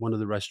Clink, one of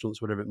the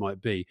restaurants, whatever it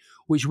might be,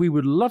 which we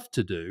would love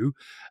to do.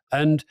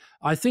 And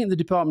I think the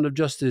Department of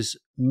Justice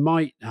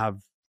might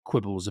have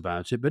quibbles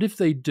about it, but if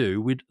they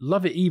do, we'd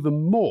love it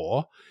even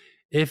more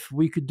if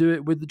we could do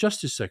it with the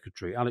Justice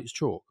Secretary, Alex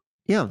Chalk.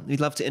 Yeah, we'd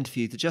love to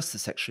interview the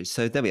Justice Secretary.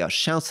 So there we are.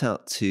 Shout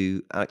out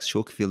to Alex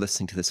Chalk if you're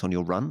listening to this on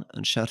your run,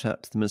 and shout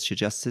out to the Ministry of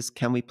Justice.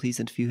 Can we please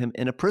interview him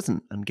in a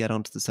prison and get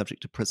onto the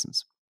subject of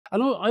prisons?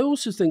 And I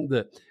also think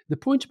that the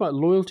point about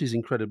loyalty is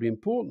incredibly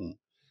important.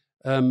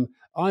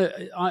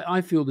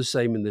 I feel the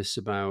same in this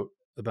about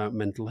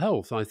mental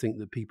health. I think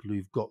that people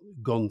who've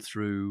gone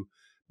through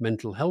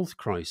mental health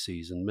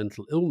crises and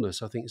mental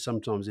illness, I think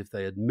sometimes if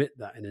they admit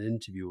that in an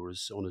interview or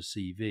on a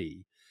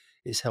CV,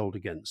 it's held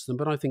against them.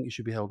 But I think it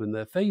should be held in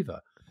their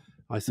favour.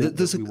 I think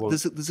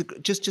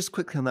just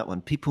quickly on that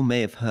one. People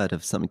may have heard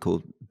of something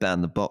called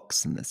ban the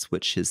box in this,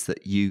 which is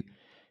that you,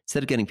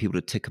 instead of getting people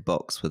to tick a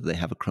box whether they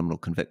have a criminal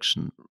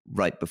conviction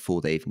right before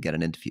they even get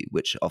an interview,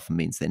 which often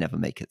means they never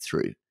make it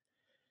through,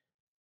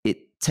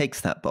 it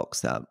takes that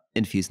box out,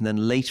 interviews, and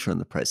then later in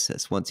the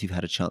process, once you've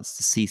had a chance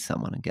to see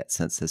someone and get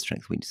sense of their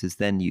strengths and weaknesses,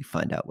 then you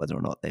find out whether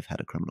or not they've had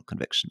a criminal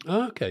conviction.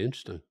 Oh, okay,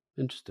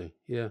 interesting.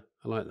 Yeah,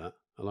 I like that.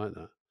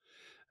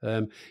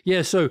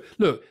 So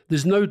look,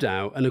 there's no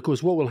doubt, and of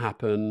course what will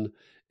happen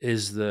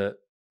is that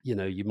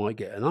you might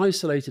get an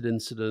isolated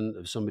incident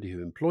of somebody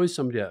who employs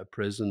somebody out of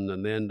prison,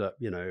 and they end up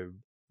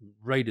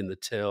raiding the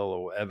till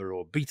or whatever,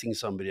 or beating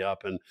somebody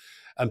up,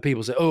 and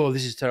people say, oh,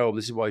 this is terrible,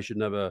 this is why you should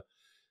never.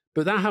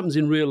 But that happens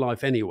in real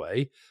life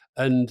anyway,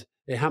 and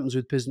it happens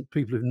with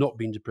people who've not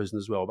been to prison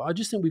as well. But I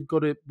just think we've got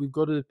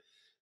to.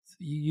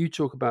 You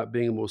talk about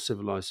being a more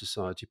civilized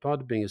society.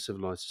 Part of being a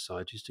civilized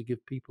society is to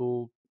give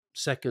people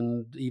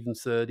second, even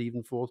third,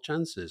 even fourth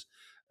chances.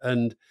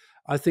 And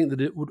I think that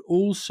it would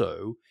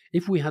also,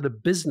 if we had a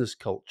business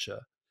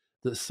culture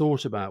that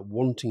thought about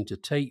wanting to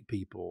take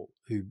people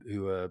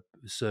who are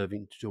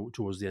serving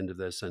towards the end of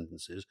their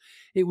sentences,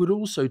 it would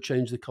also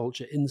change the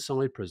culture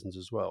inside prisons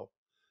as well.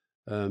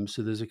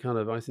 So there's I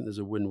think there's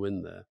a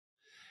win-win there.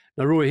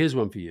 Now, Rory, here's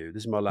one for you.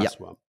 This is my last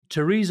one.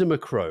 Theresa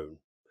McCrone.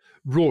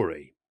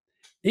 Rory,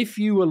 if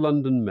you were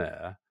London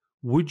mayor,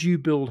 would you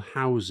build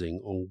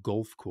housing on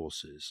golf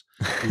courses?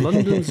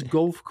 London's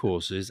golf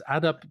courses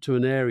add up to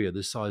an area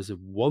the size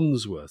of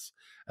Wandsworth,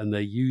 and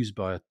they're used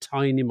by a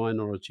tiny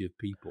minority of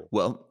people.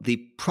 Well, the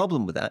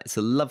problem with that, it's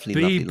a lovely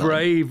Be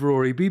brave, line.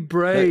 Rory, be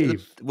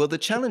brave. Well, the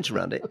challenge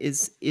around it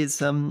is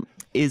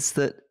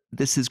that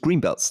this is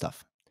Greenbelt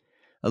stuff.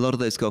 A lot of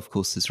those golf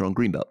courses are on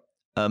Greenbelt.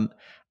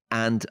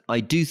 And I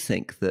do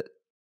think that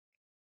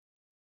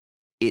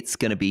it's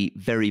going to be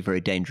very, very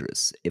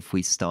dangerous if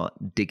we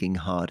start digging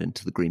hard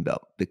into the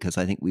Greenbelt, because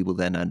I think we will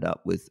then end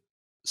up with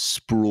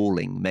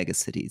sprawling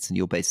megacities, and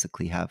you'll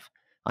basically have,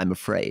 I'm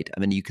afraid,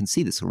 I mean, you can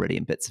see this already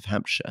in bits of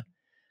Hampshire,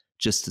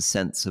 just a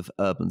sense of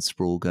urban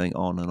sprawl going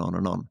on and on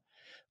and on.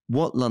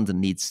 What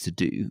London needs to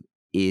do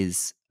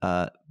is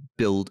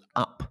build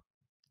up,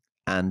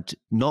 and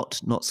not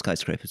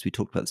skyscrapers. We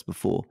talked about this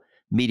before.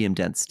 Medium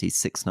density,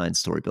 6-9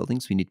 story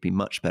buildings. We need to be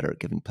much better at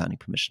giving planning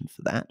permission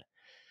for that.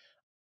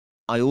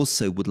 I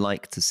also would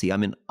like to see,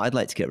 I'd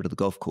like to get rid of the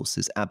golf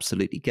courses,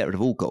 absolutely, get rid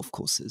of all golf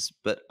courses,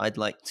 but I'd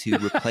like to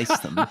replace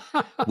them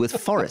with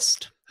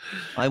forest.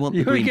 I want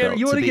the green belt.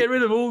 You want to get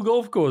rid of all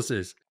golf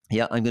courses?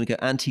 Yeah, I'm going to go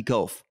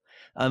anti-golf.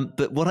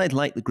 But what I'd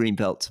like the green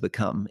belt to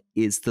become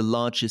is the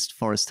largest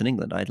forest in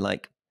England. I'd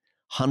like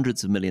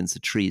hundreds of millions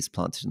of trees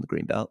planted in the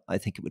green belt. I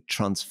think it would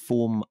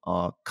transform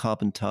our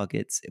carbon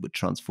targets. It would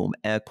transform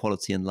air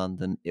quality in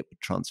London. It would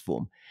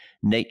transform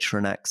nature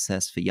and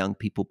access for young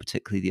people,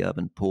 particularly the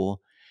urban poor,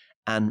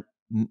 and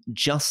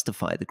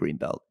justify the green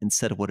belt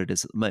instead of what it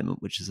is at the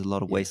moment, which is a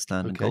lot of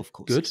wasteland and golf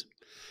courses. Good.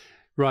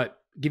 Right.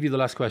 Give you the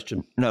last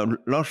question. No,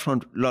 last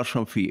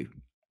one for you.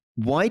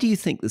 Why do you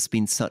think there's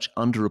been such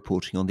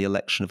underreporting on the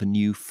election of a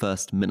new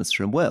First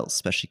Minister in Wales,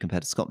 especially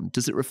compared to Scotland?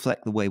 Does it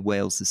reflect the way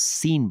Wales is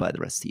seen by the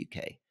rest of the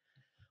UK?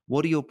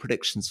 What are your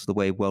predictions for the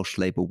way Welsh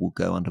Labour will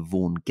go under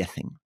Vaughan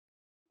Gething?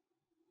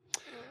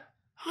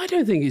 I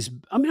don't think it's.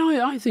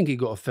 I think it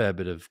got a fair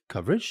bit of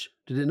coverage.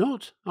 Did it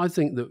not? I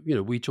think that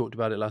we talked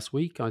about it last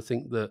week. I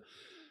think that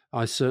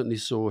I certainly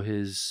saw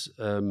his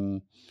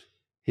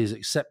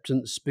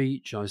acceptance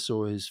speech.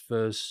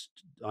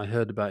 I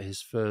heard about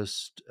his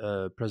first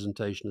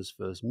presentation as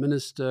First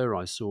Minister.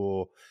 I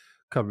saw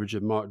coverage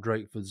of Mark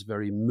Drakeford's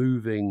very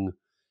moving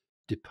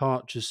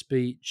departure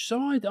speech.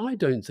 So I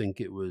don't think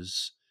it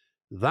was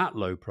that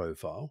low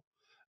profile.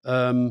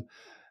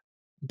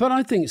 But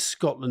I think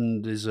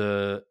Scotland is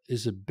a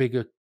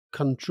bigger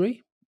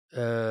country.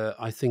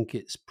 I think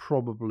it's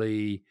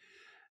probably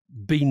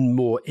been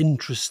more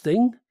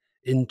interesting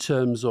in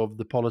terms of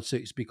the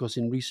politics, because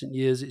in recent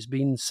years it's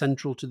been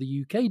central to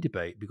the UK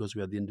debate, because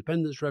we had the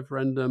independence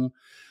referendum.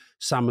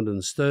 Salmon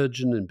and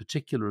sturgeon in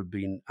particular have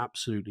been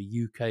absolutely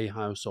UK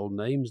household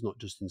names, not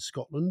just in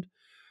Scotland.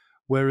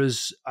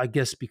 Whereas I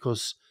guess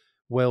because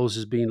Wales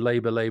has been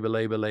Labour,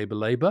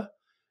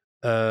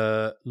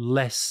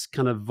 less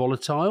kind of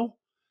volatile.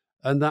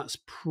 And that's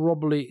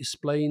probably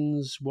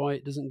explains why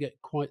it doesn't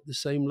get quite the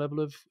same level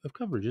of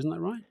coverage. Isn't that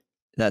right?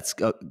 That's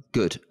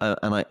good.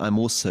 And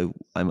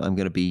I'm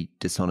going to be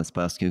dishonest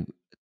by asking you,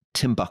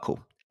 Tim Buckle,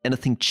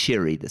 anything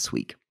cheery this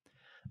week?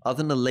 Other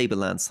than the Labour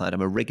landslide, I'm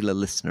a regular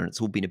listener, and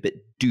it's all been a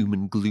bit doom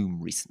and gloom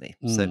recently.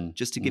 So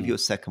just to give you a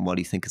second while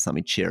you think of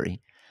something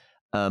cheery.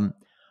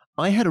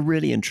 I had a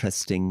really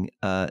interesting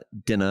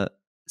dinner,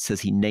 says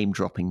he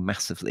name-dropping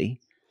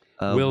massively.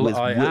 Will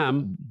I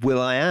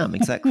Am,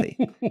 exactly,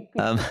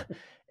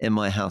 in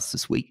my house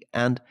this week.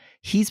 And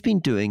he's been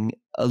doing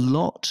a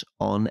lot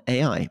on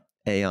AI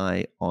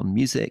on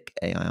music,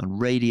 AI on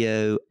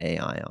radio,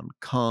 AI on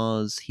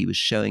cars. He was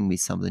showing me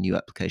some of the new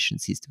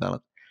applications he's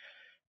developed.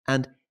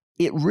 And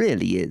it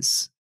really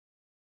is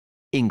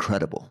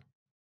incredible.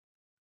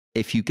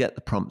 If you get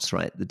the prompts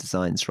right, the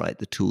designs right,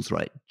 the tools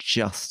right,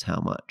 just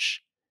how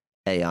much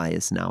AI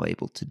is now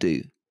able to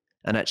do.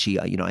 And actually,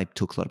 I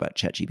talk a lot about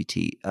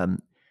ChatGPT.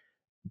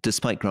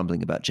 Despite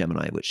grumbling about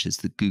Gemini, which is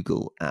the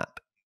Google app,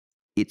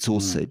 it's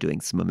also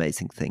doing some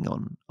amazing things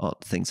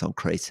on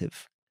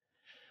creative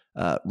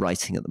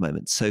writing at the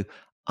moment. So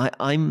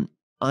and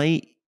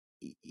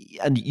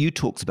you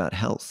talked about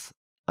health.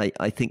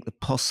 I think the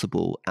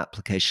possible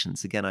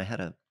applications. Again, I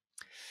had a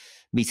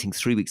meeting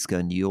 3 weeks ago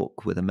in New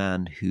York with a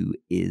man who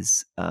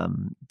is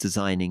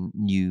designing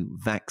new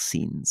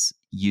vaccines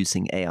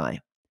using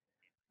AI.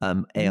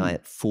 AI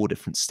at 4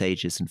 different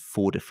stages in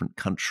 4 different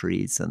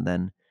countries, and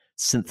then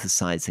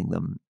synthesizing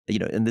them,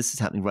 and this is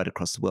happening right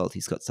across the world.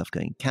 He's got stuff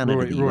going in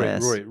Canada, the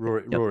US.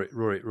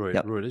 Rory,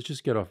 let's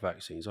just get off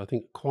vaccines. I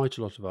think quite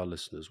a lot of our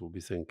listeners will be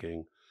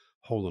thinking,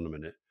 hold on a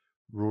minute,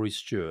 Rory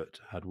Stewart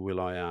had Will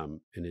I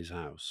Am in his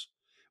house.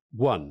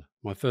 1,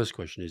 my first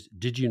question is,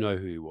 did you know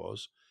who he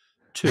was?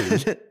 2,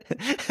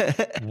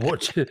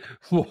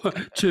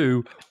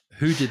 2,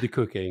 who did the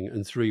cooking?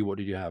 And 3, what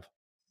did you have?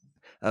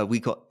 We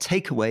got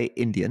takeaway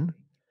Indian,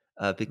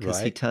 because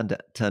he turned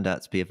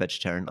out to be a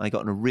vegetarian. I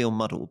got in a real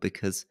muddle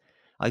because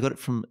I got it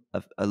from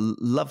a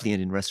lovely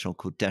Indian restaurant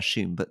called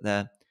Dashoom, but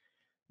their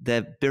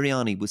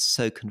biryani was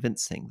so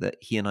convincing that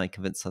he and I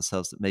convinced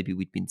ourselves that maybe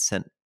we'd been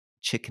sent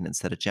chicken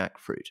instead of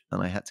jackfruit,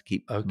 and I had to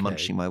keep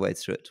munching my way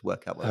through it to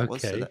work out what it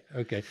was. So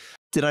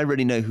did I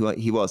really know who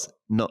he was?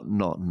 Not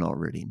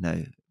really,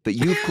 no. But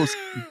you, of course,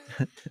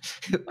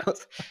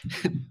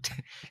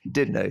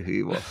 did know who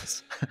he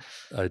was.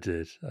 I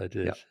did.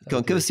 Yeah. Go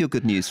on, give us your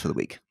good news for the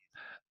week.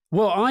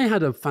 Well, I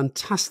had a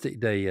fantastic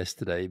day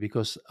yesterday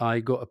because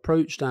I got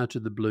approached out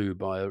of the blue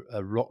by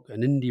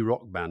an indie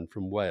rock band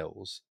from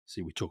Wales.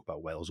 See, we talk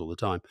about Wales all the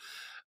time,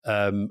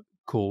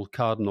 called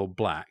Cardinal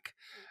Black.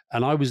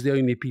 And I was the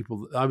only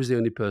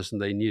person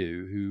they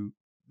knew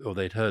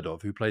they'd heard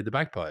of who played the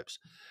bagpipes.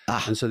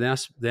 And so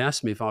they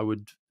asked me if I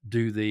would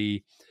do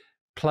the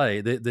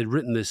play. They'd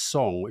written this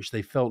song which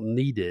they felt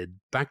needed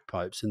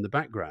bagpipes in the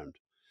background.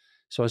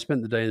 So I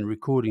spent the day in the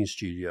recording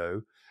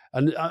studio,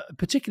 And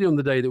particularly on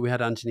the day that we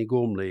had Anthony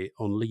Gormley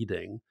on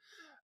leading,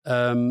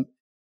 um,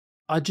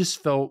 I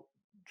just felt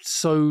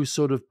so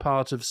sort of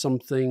part of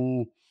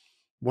something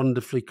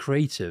wonderfully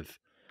creative.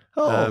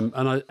 Oh,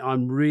 And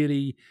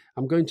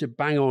I'm going to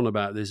bang on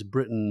about this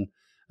Britain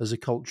as a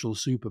cultural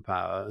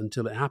superpower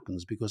until it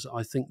happens, because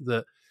I think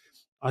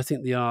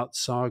the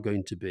arts are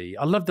going to be.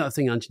 I love that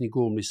thing Anthony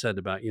Gormley said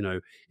about,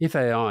 if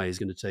AI is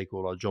going to take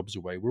all our jobs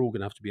away, we're all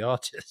going to have to be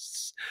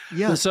artists.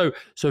 yeah. So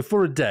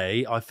for a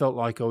day, I felt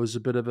like I was a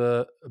bit of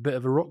a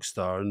rock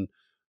star, and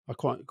I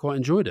quite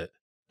enjoyed it.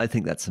 I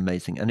think that's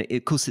amazing. And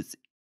of course,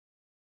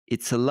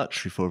 it's a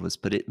luxury for all of us,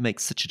 but it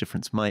makes such a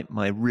difference.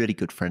 My really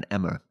good friend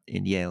Emma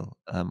in Yale,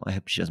 I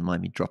hope she doesn't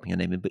mind me dropping her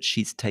name in, but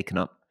she's taken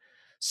up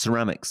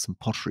ceramics and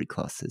pottery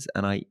classes,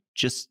 and I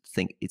just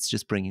think it's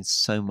just bringing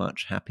so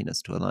much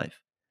happiness to her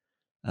life,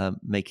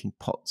 making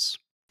pots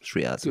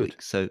 3 hours a Good,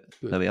 week. So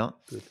good, there we are.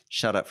 good.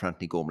 Shout out for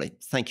Anthony Gormley.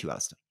 Thank you,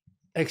 Alastair.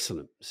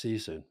 Excellent. See you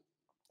soon.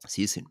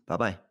 See you soon. Bye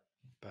bye.